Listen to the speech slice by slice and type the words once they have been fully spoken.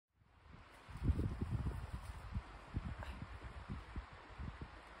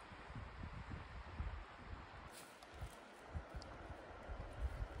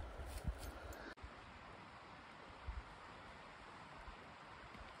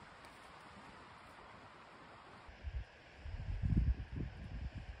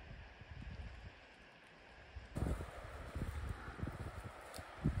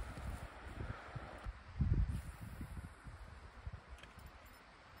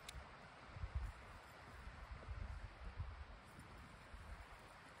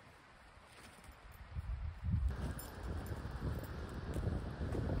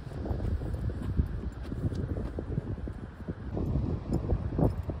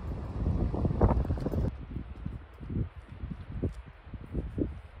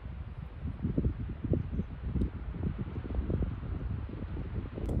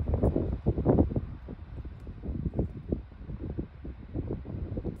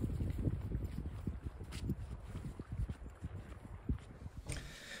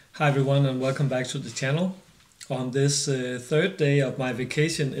Hi everyone and welcome back to the channel on this third day of my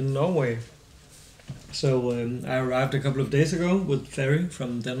vacation in Norway. So I arrived a couple of days ago with ferry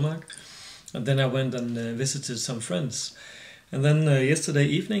from Denmark, and then I went and visited some friends. And then yesterday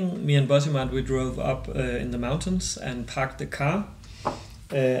evening me and Bossimat we drove up in the mountains and parked the car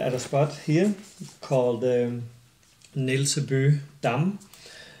at a spot here called Nilseby Dam.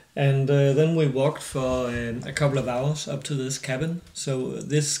 And then we walked for a couple of hours up to this cabin. So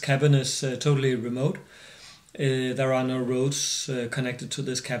this cabin is totally remote. There are no roads connected to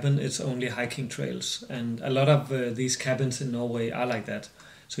this cabin. It's only hiking trails. And a lot of these cabins in Norway are like that.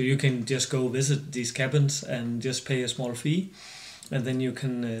 So you can just go visit these cabins and just pay a small fee. And then you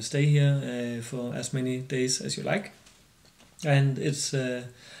can stay here for as many days as you like. And it's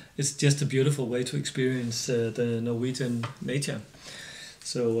just a beautiful way to experience the Norwegian nature.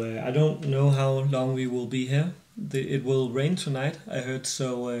 So I don't know how long we will be here. It will rain tonight, I heard,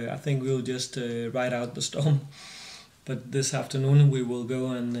 so I think we'll just ride out the storm. But this afternoon we will go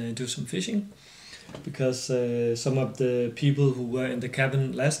and do some fishing, because some of the people who were in the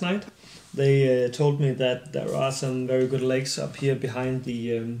cabin last night, they told me that there are some very good lakes up here behind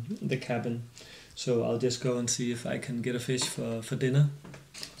the cabin. So I'll just go and see if I can get a fish for dinner.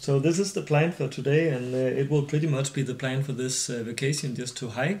 So this is the plan for today, and it will pretty much be the plan for this vacation, just to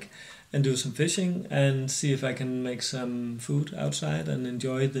hike and do some fishing and see if I can make some food outside and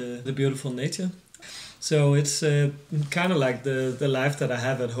enjoy the beautiful nature. So it's kind of like the life that I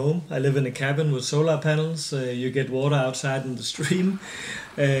have at home. I live in a cabin with solar panels, you get water outside in the stream,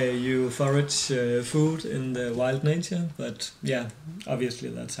 you forage food in the wild nature, but yeah, obviously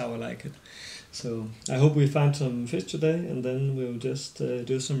that's how I like it. So I hope we find some fish today, and then we'll just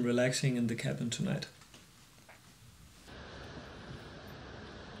do some relaxing in the cabin tonight.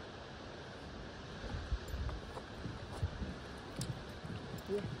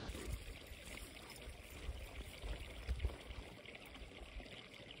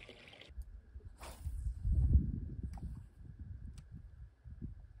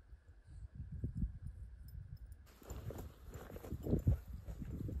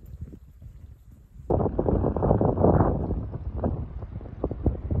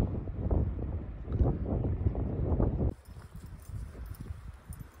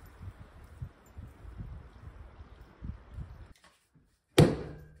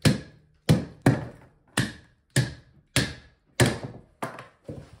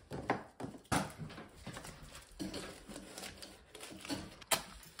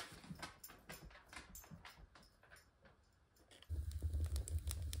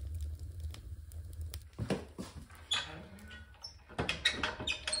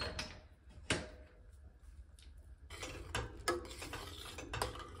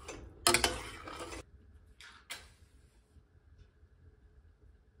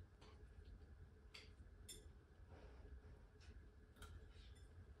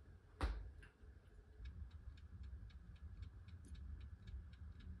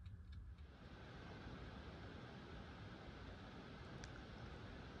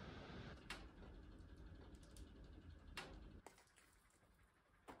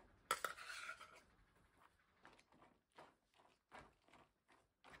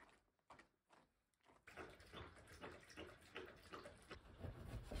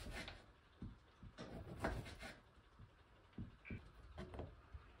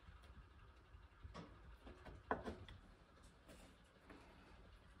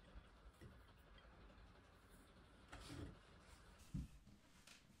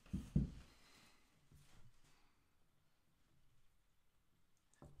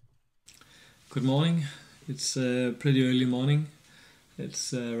 Good morning. It's pretty early morning.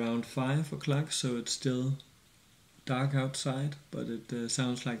 It's around 5 o'clock, so it's still dark outside, but it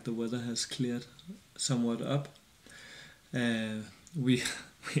sounds like the weather has cleared somewhat up. We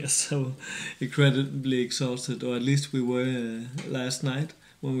are so incredibly exhausted, or at least we were last night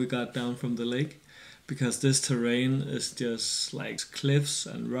when we got down from the lake, because this terrain is just like cliffs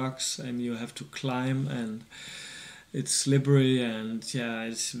and rocks, and you have to climb, and it's slippery, and yeah,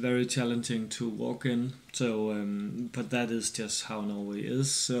 it's very challenging to walk in. So but that is just how Norway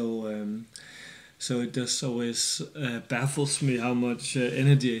is. So it just always baffles me how much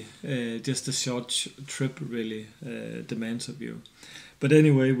energy just a short trip really demands of you. But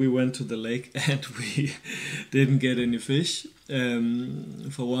anyway, we went to the lake and we didn't get any fish.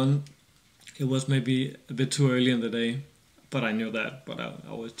 For one, it was maybe a bit too early in the day, but I knew that, but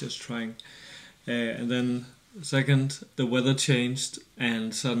I was just trying. And then second, the weather changed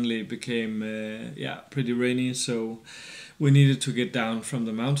and suddenly it became pretty rainy, so we needed to get down from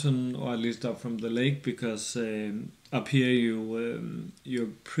the mountain, or at least up from the lake, because up here you're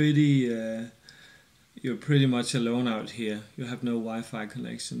pretty much alone out here. You have no Wi-Fi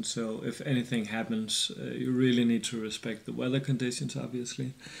connection, so if anything happens, you really need to respect the weather conditions,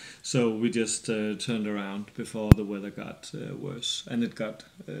 obviously. So we just turned around before the weather got worse, and it got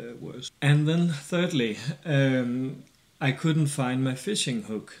worse. And then thirdly, I couldn't find my fishing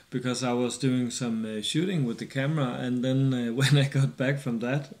hook because I was doing some shooting with the camera, and then when I got back from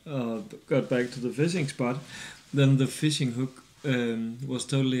that, got back to the fishing spot, then the fishing hook was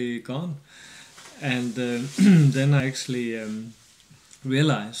totally gone. And then I actually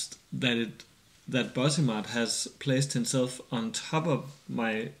realized that Bosimart has placed himself on top of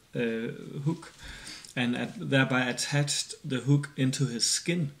my hook, and thereby attached the hook into his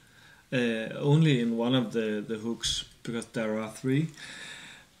skin, only in one of the hooks, because there are 3.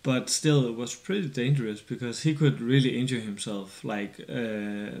 But still, it was pretty dangerous because he could really injure himself, like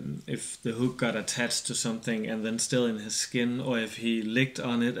if the hook got attached to something and then still in his skin, or if he licked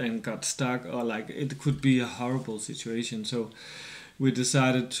on it and got stuck, or like it could be a horrible situation. So we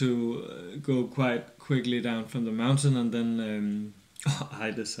decided to go quite quickly down from the mountain, and then I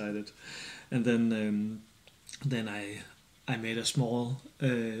decided, and then I made a small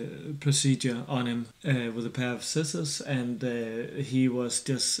procedure on him with a pair of scissors, and he was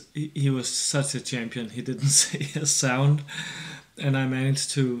such a champion. He didn't say a sound, and I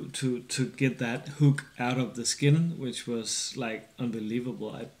managed to get that hook out of the skin, which was like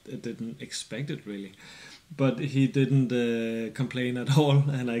unbelievable. I didn't expect it really, but he didn't complain at all,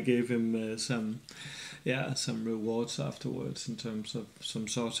 and I gave him some rewards afterwards in terms of some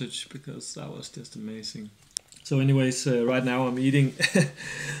sausage, because that was just amazing. So anyways, right now I'm eating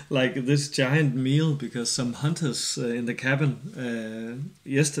like this giant meal because some hunters in the cabin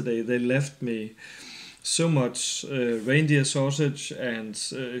yesterday, they left me so much reindeer sausage and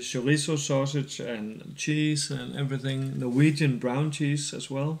chorizo sausage and cheese and everything, Norwegian brown cheese as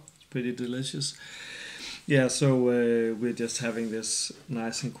well. It's pretty delicious. Yeah, so we're just having this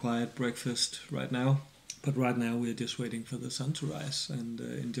nice and quiet breakfast right now. But right now we're just waiting for the sun to rise and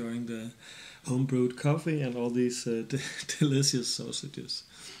enjoying the home-brewed coffee and all these delicious sausages.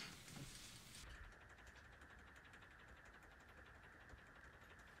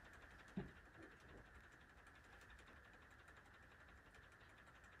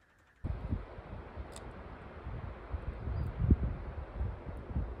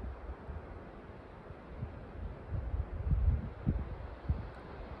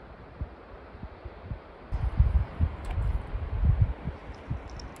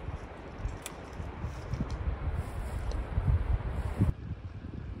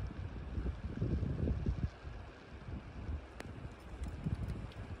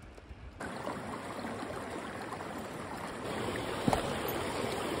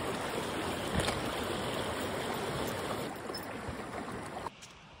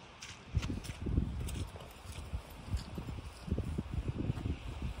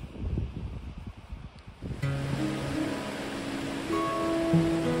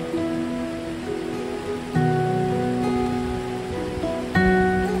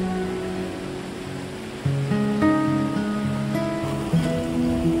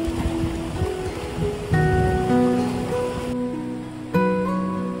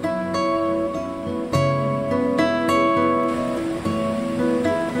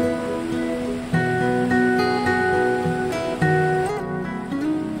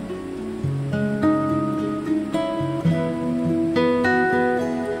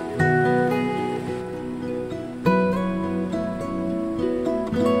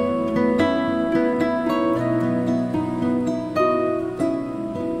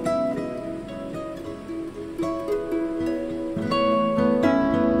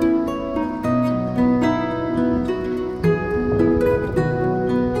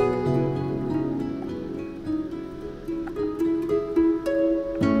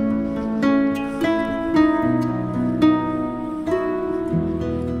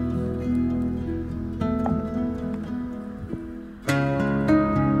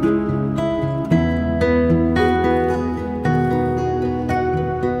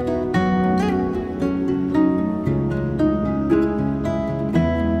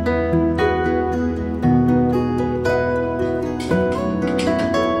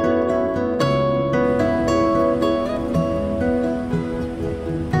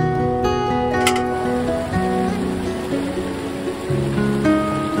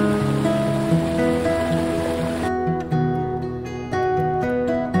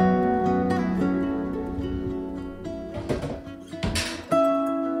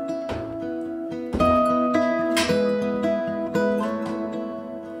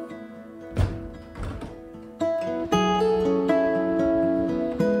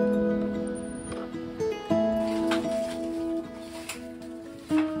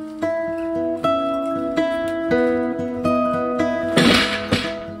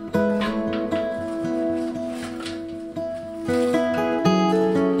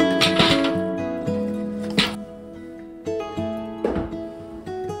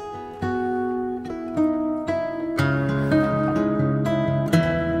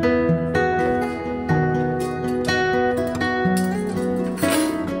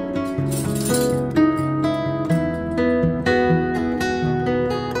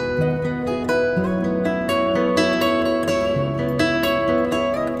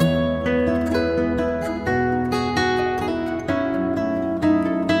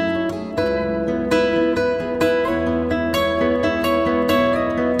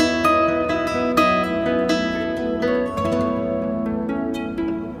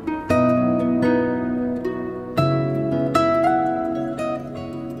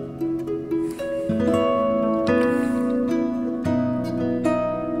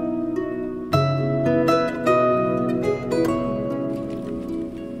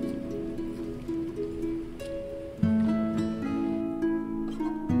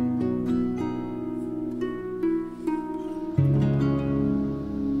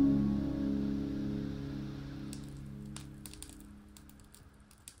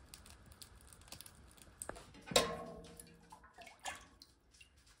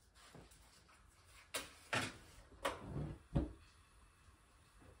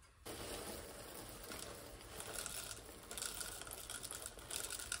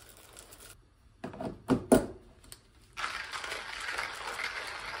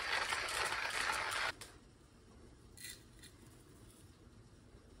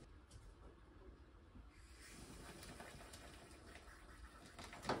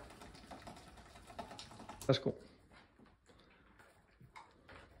 Værsgo.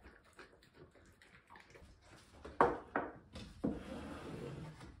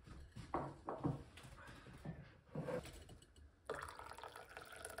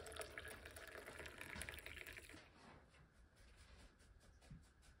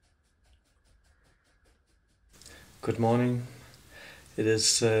 Good morning. It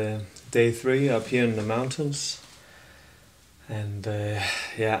is day 3 up here in the mountains, and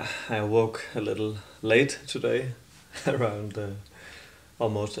I woke a little late today, around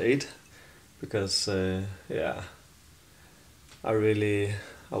almost 8, because I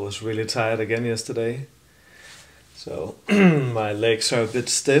was really tired again yesterday. So my legs are a bit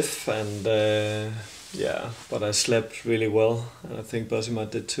stiff, and but I slept really well, and I think Bosima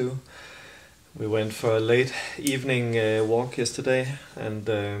did too. We went for a late evening walk yesterday and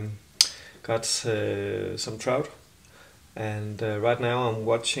got some trout. And right now I'm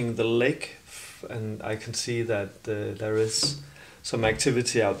watching the lake, and I can see that there is some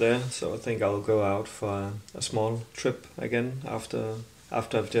activity out there. So I think I'll go out for a small trip again after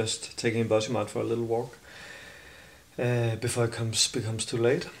I've just taken Bosima for a little walk before it becomes too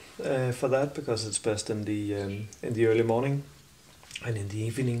late for that, because it's best in the early morning. And in the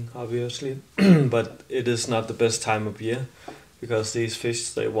evening, obviously. But it is not the best time of year, because these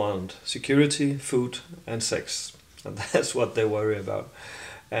fish, they want security, food and sex. And that's what they worry about.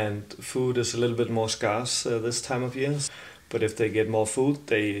 And food is a little bit more scarce this time of year. But if they get more food,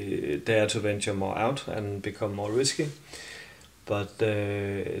 they dare to venture more out and become more risky. But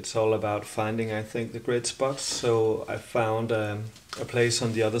it's all about finding, I think, the great spots. So I found a place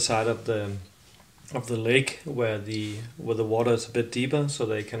on the other side of the lake where the water is a bit deeper, so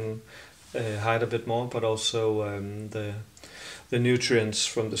they can hide a bit more, but also the nutrients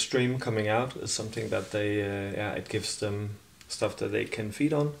from the stream coming out is something that it gives them stuff that they can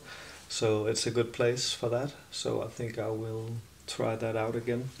feed on. So it's a good place for that. So I think I will try that out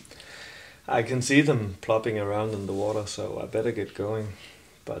again. I can see them plopping around in the water, so I better get going.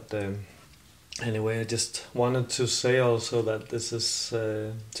 But anyway, I just wanted to say also that this is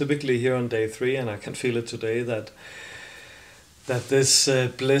typically here on day 3, and I can feel it today, that this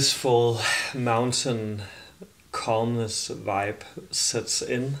blissful mountain calmness vibe sets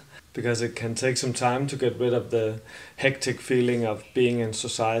in, because it can take some time to get rid of the hectic feeling of being in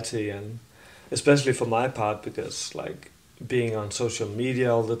society, and especially for my part, because like being on social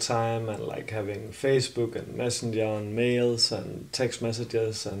media all the time, and like having Facebook and Messenger and mails and text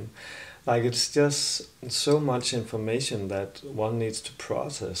messages, and like it's just so much information that one needs to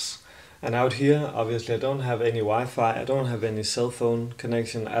process. And out here, obviously, I don't have any Wi-Fi, I don't have any cell phone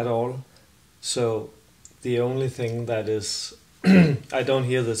connection at all. So the only thing that is, I don't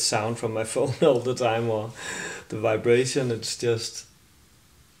hear the sound from my phone all the time, or the vibration. It's just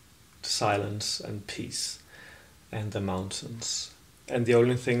silence and peace and the mountains. And the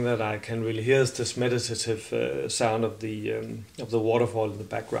only thing that I can really hear is this meditative sound of the waterfall in the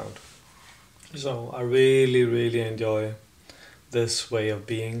background. So I really, really enjoy this way of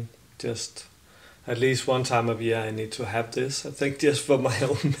being. Just at least one time of year I need to have this. I think just for my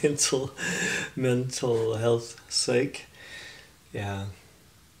own mental health sake. Yeah.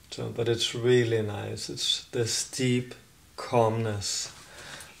 So, but it's really nice. It's this deep calmness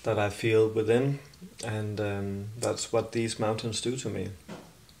that I feel within, and that's what these mountains do to me.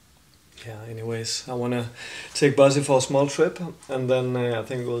 Yeah, anyways, I want to take Buzzy for a small trip, and then I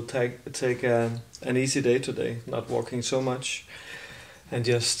think we'll take an easy day today, not walking so much, and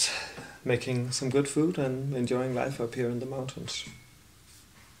just making some good food and enjoying life up here in the mountains.